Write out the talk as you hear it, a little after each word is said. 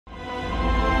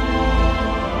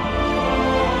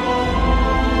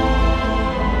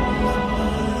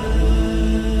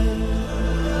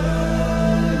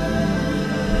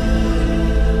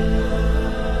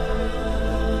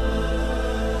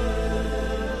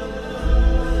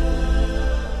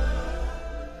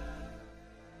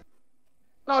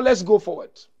Now let's go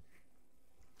forward.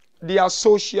 Their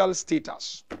social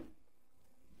status.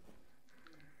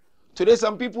 Today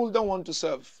some people don't want to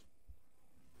serve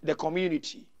the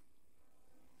community.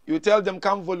 You tell them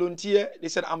come volunteer, they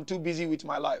said I'm too busy with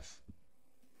my life.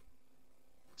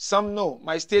 Some know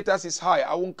my status is high,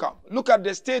 I won't come. Look at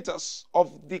the status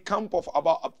of the camp of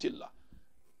Abu Abdullah.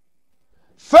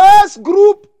 First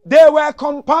group, they were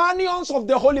companions of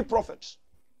the Holy Prophet.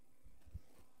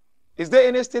 Is there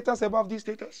any status above this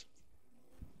status?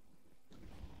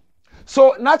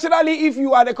 So naturally, if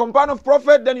you are the companion of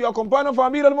Prophet, then you are companion of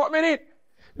Amir al-Mu'minin,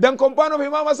 then companion of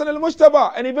Imam Hussain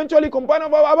al-Mujtaba, and eventually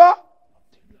companion of Abu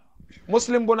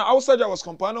Muslim bin Awsaja was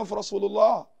companion of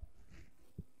Rasulullah.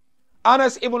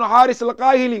 Anas ibn Haris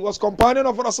al-Qahili was companion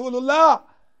of Rasulullah.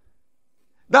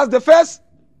 That's the first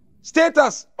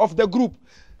status of the group.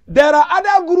 There are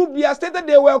other groups, they are stated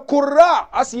they were Qurra,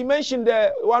 as he mentioned,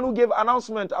 the one who gave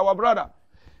announcement, our brother.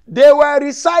 They were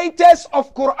reciters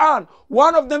of Quran.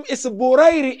 One of them is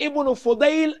Burayri ibn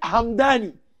Fudayl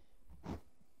Hamdani.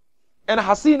 And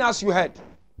Hassin, as you heard.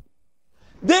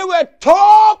 They were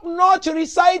top-notch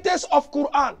reciters of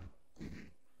Quran.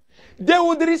 They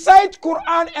would recite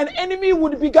Quran and enemy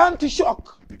would begin to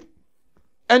shock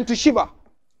and to shiver.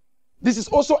 This is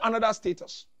also another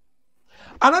status.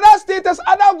 Another status,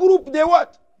 other group, they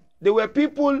what? They were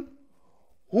people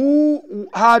who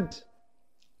had,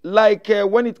 like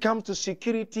when it comes to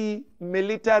security,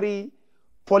 military,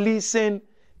 policing,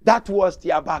 that was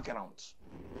their background.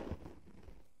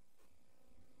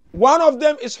 One of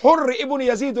them is Hurr ibn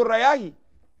Yazid al-Rayahi.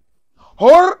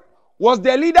 Hurr was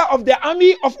the leader of the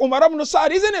army of Umar ibn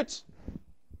Sa'd, isn't it?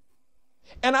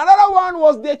 And another one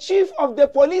was the chief of the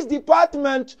police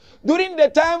department during the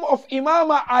time of Imam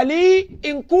Ali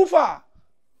in Kufa.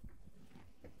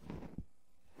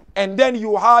 And then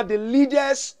you had the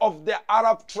leaders of the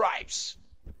Arab tribes,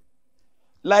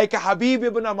 like Habib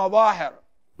ibn Mawahir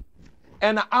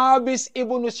and Abis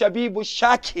ibn Shabib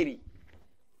al-Shakiri.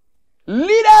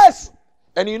 Leaders!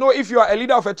 And you know, if you are a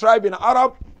leader of a tribe in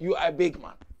Arab, you are a big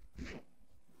man.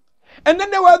 And then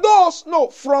there were those, no,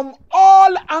 from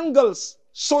all angles,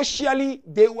 socially,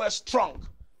 they were strong.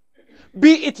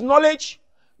 Be it knowledge,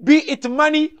 be it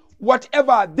money,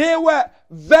 whatever. They were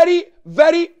very,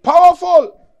 very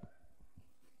powerful.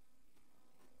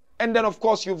 And then, of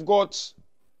course, you've got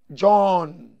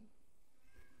John,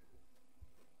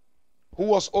 who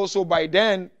was also by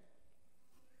then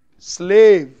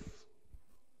slave,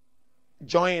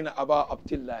 joined Abu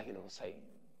Abdullah al-Hussain.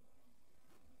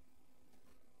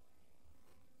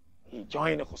 He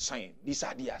joined Hussain. These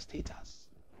are their status.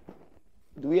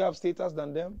 Do we have status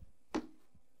than them?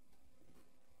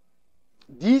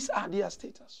 These are their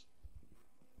status.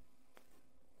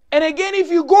 And again, if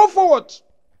you go forward,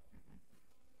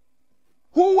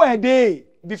 who were they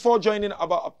before joining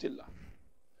Abu Abdullah?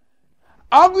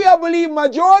 Arguably,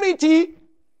 majority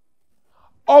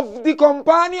of the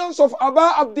companions of Abu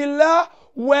Abdullah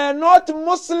were not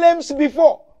Muslims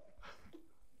before.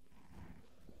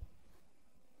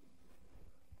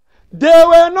 They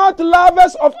were not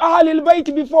lovers of Ahlul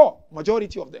Bayt before.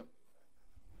 Majority of them.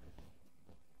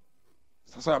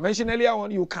 So I mentioned earlier on,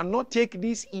 you cannot take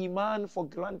this Iman for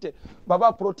granted.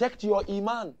 Baba, protect your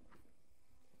Iman.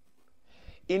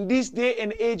 In this day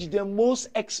and age, the most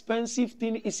expensive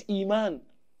thing is Iman.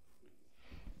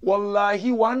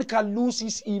 Wallahi, one can lose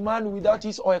his Iman without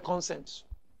his or her consent.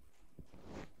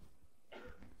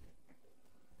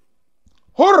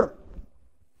 Hurr.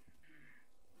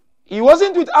 He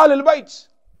wasn't with Ahlul Bayt.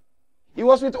 He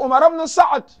was with Umar ibn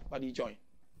Sa'd, but he joined.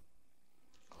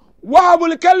 Wahab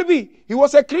al-Kalbi, he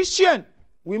was a Christian,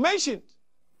 we mentioned,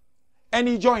 and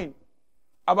he joined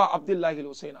Abu Abdullah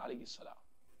al-Hussain alayhi salam.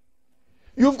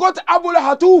 You've got Abu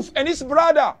al-Hatuf and his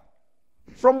brother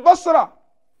from Basra.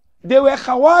 They were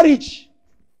Khawarij,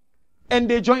 and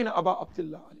they joined Abu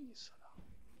Abdullah alayhi salam.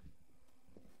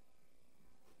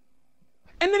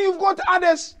 And then you've got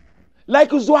others like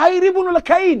Zuhair ibn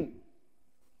al-Kain,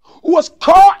 who was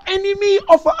core enemy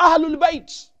of Ahlul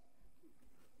Bayt.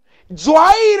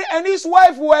 Zuhair and his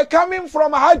wife were coming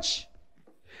from Hajj,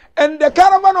 and the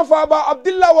caravan of Abu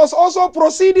Abdullah was also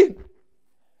proceeding.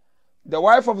 The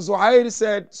wife of Zuhair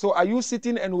said, "So are you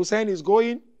sitting and Hussein is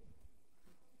going?"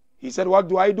 He said, "What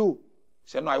do I do?" He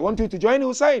said, "No, I want you to join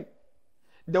Hussein."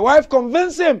 The wife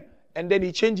convinced him, and then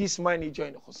he changed his mind, he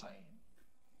joined Hussein.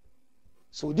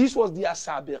 So this was their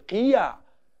sabiqiyah.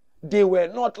 They were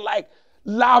not like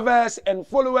lovers and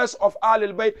followers of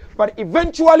Ahlul Bayt, but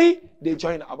eventually they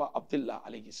joined Abu Abdullah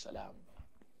alayhi salam.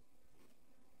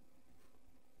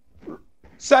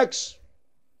 Sex,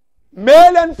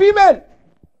 male and female,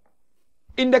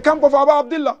 in the camp of Abu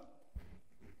Abdullah.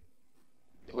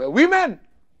 They were women.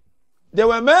 They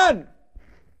were men.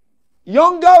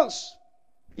 Young girls.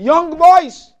 Young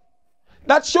boys.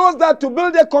 That shows that to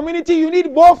build a community, you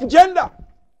need both gender.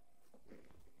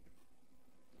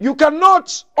 You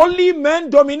cannot only men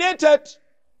dominated.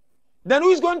 Then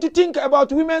who is going to think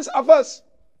about women's affairs?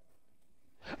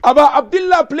 Abu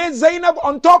Abdullah placed Zainab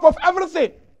on top of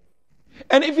everything.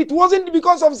 And if it wasn't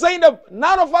because of Zainab,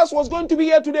 none of us was going to be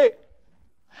here today.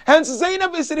 Hence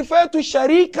Zainab is referred to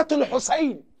Sharikatul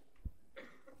Hussain.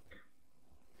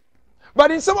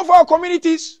 But in some of our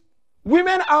communities,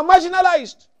 women are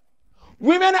marginalized.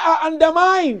 Women are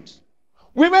undermined.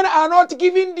 Women are not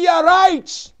given their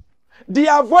rights.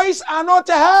 Their voice are not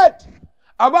heard.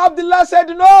 Abu Abdullah said,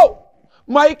 no,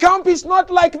 my camp is not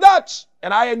like that.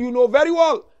 And I and you know very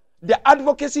well the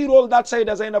advocacy role that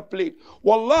Sayyidah Zainab played.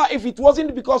 Wallah, if it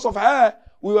wasn't because of her,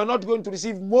 we were not going to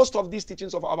receive most of these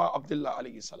teachings of Abu Abdullah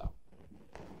alayhi salam.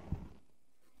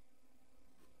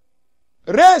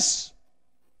 Race,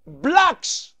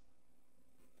 blacks,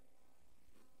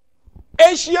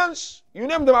 Asians, you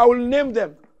name them, I will name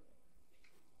them.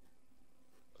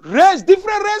 Race,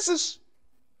 different races.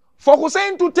 For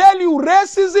Hussein to tell you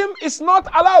racism is not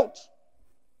allowed.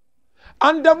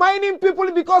 Undermining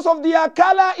people because of their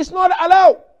color is not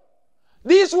allowed.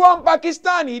 This one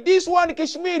Pakistani, this one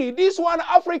Kashmiri, this one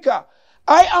Africa.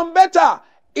 I am better.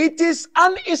 It is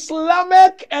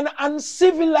un-Islamic and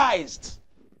uncivilized.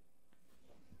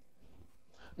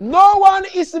 No one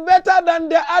is better than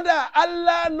the other.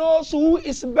 Allah knows who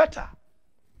is better.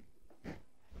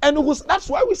 And that's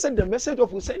why we said the message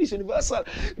of Hussein is universal.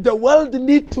 The world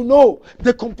needs to know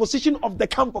the composition of the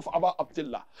camp of Abu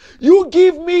Abdullah. You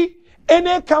give me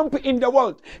any camp in the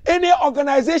world, any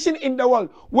organization in the world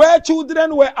where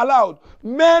children were allowed,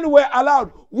 men were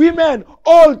allowed, women,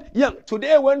 old, young.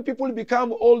 Today when people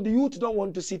become old, youth don't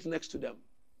want to sit next to them.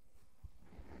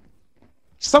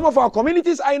 Some of our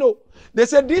communities I know, they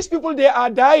said these people, they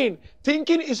are dying,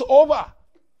 thinking it's over.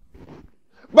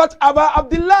 But Abu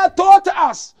Abdullah taught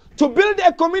us to build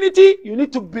a community, you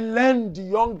need to blend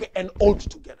young and old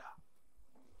together.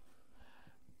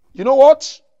 You know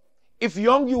what? If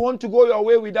young, you want to go your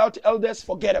way without elders,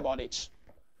 forget about it.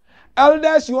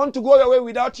 Elders, you want to go your way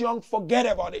without young, forget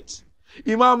about it.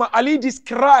 Imam Ali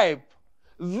described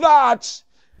that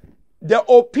the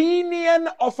opinion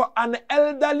of an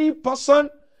elderly person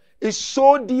is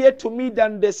so dear to me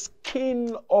than the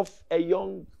skin of a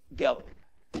young girl.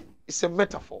 It's a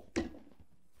metaphor.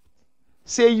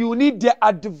 Say you need the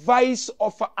advice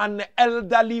of an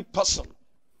elderly person.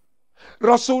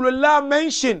 Rasulullah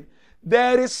mentioned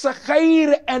there is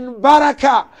khair and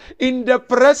barakah in the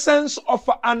presence of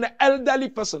an elderly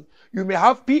person. You may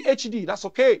have PhD, that's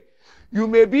okay. You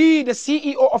may be the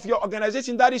CEO of your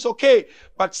organization, that is okay.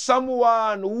 But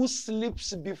someone who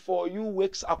sleeps before you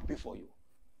wakes up before you.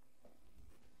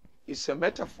 It's a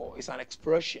metaphor, it's an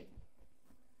expression.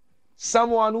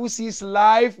 Someone who sees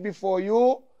life before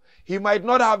you, he might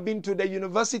not have been to the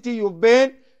university you've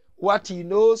been. What he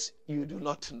knows, you do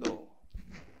not know.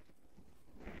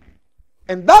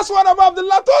 And that's what Abu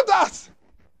Abdullah taught us.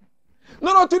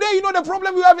 No, today you know the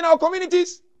problem we have in our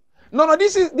communities? No,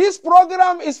 this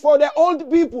program is for the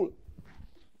old people.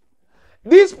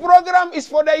 This program is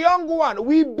for the young one.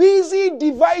 We busy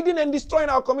dividing and destroying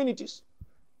our communities.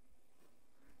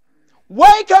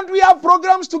 Why can't we have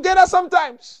programs together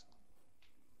sometimes?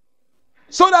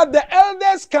 So that the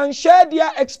elders can share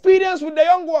their experience with the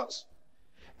young ones.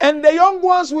 And the young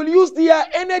ones will use their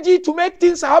energy to make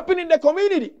things happen in the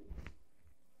community.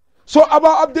 So Abu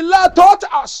Abdullah taught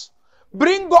us,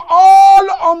 bring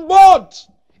all on board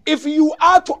if you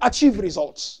are to achieve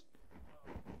results.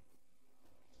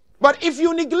 But if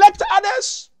you neglect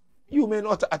others, you may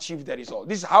not achieve the result.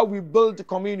 This is how we build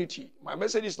community. My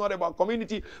message is not about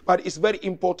community, but it's very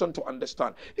important to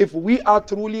understand. If we are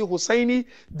truly Husseini,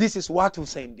 this is what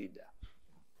Hussein did.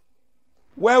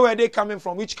 Where were they coming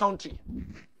from? Which country?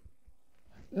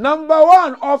 Number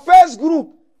one, our first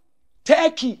group,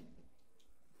 Turkey.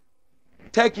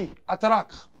 Turkey, Atarak.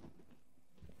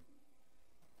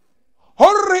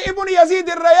 Hurr ibn Yazid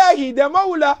al-Rayahi, the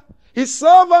Mawla, his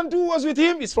servant who was with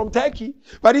him is from Turkey.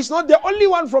 But he's not the only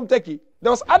one from Turkey.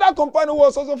 There was other companion who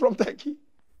was also from Turkey.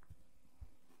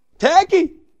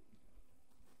 Turkey.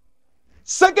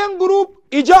 Second group,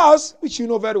 Hijaz, which you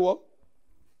know very well.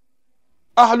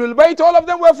 Ahlul Bayt, all of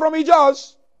them were from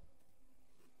Hijaz.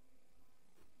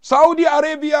 Saudi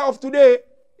Arabia of today,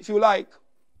 if you like.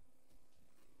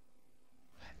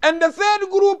 And the third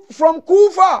group from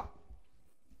Kufa.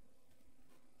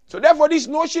 So therefore this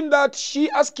notion that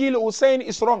Shias kill Hussein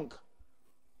is wrong.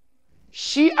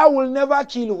 Shia will never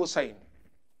kill Hussein.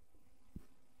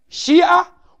 Shia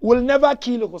will never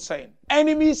kill Hussein.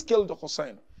 Enemies killed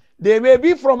Hussein. They may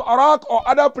be from Iraq or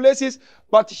other places,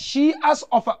 but Shias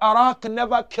of Iraq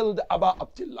never killed Abu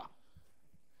Abdullah.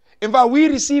 In fact, we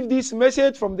received this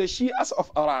message from the Shias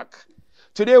of Iraq.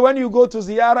 Today, when you go to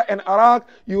Ziyarah in Iraq,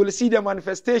 you will see the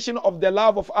manifestation of the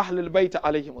love of Ahlul Bayt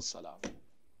alayhimus salam.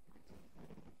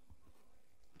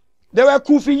 There were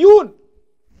Kufiyun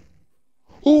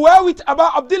who were with Abu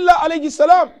Abdullah alayhi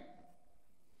salam.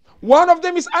 One of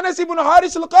them is Anas ibn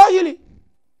Haris al-Qahili.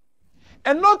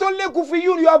 And not only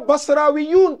Kufiyun, you have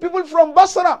Basrawiyun, people from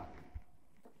Basra.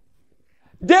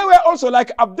 They were also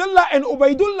like Abdullah and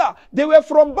Ubaidullah. They were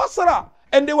from Basra.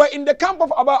 And they were in the camp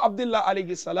of Abu Abdullah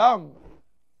alayhi salam.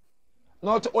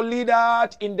 Not only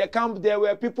that, in the camp there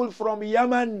were people from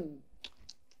Yemen.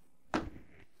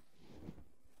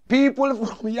 People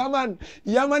from Yemen.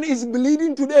 Yemen is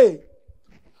bleeding today.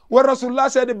 Where Rasulullah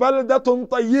said, Baldatun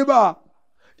Tayyiba.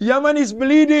 Yemen is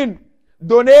bleeding.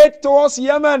 Donate towards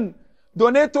Yemen.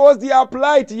 Donate towards their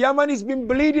plight. Yemen has been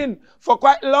bleeding for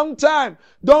quite a long time.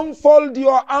 Don't fold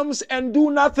your arms and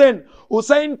do nothing.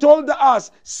 Hussein told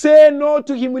us, say no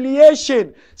to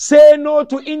humiliation. Say no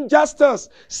to injustice.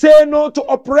 Say no to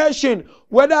oppression.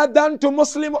 Whether done to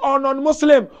Muslim or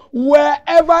non-Muslim.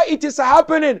 Wherever it is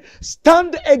happening,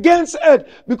 stand against it.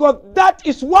 Because that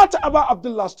is what Abu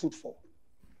Abdullah stood for.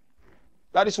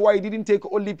 That is why he didn't take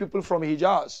only people from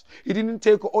Hijaz. He didn't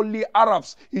take only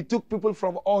Arabs. He took people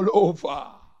from all over.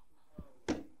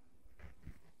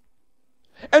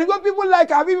 And you got people like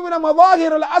Habib ibn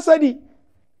Madahir al-Asadi,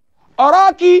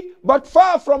 Iraqi, but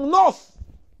far from north.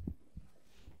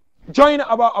 Join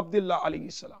Abu Abdullah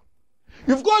alayhi salam.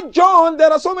 You've got John.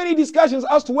 There are so many discussions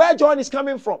as to where John is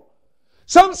coming from.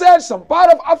 Some said some part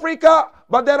of Africa,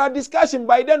 but there are discussions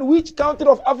by then which country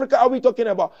of Africa are we talking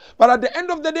about. But at the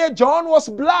end of the day, John was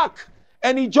black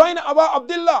and he joined Abu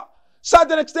Abdullah.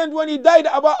 Certain extent when he died,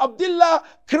 Abu Abdullah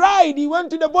cried. He went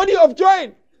to the body of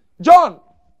John.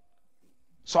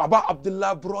 So Abu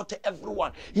Abdullah brought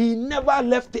everyone. He never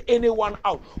left anyone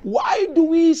out. Why do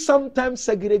we sometimes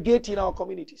segregate in our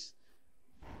communities?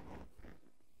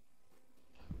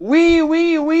 We,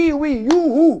 you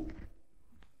who?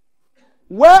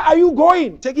 Where are you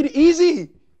going? Take it easy.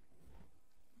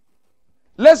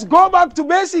 Let's go back to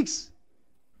basics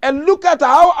and look at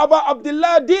how Abu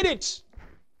Abdullah did it.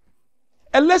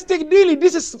 And let's take daily.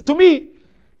 This is, to me,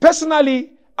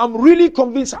 personally, I'm really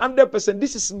convinced 100%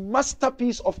 this is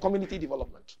masterpiece of community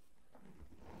development.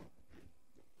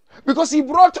 Because he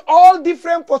brought all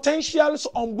different potentials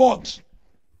on board.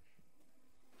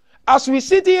 As we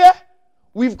sit here,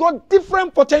 we've got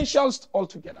different potentials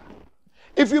altogether.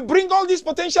 If we bring all these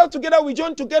potential together, we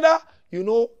join together,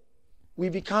 we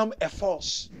become a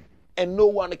force and no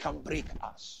one can break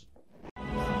us.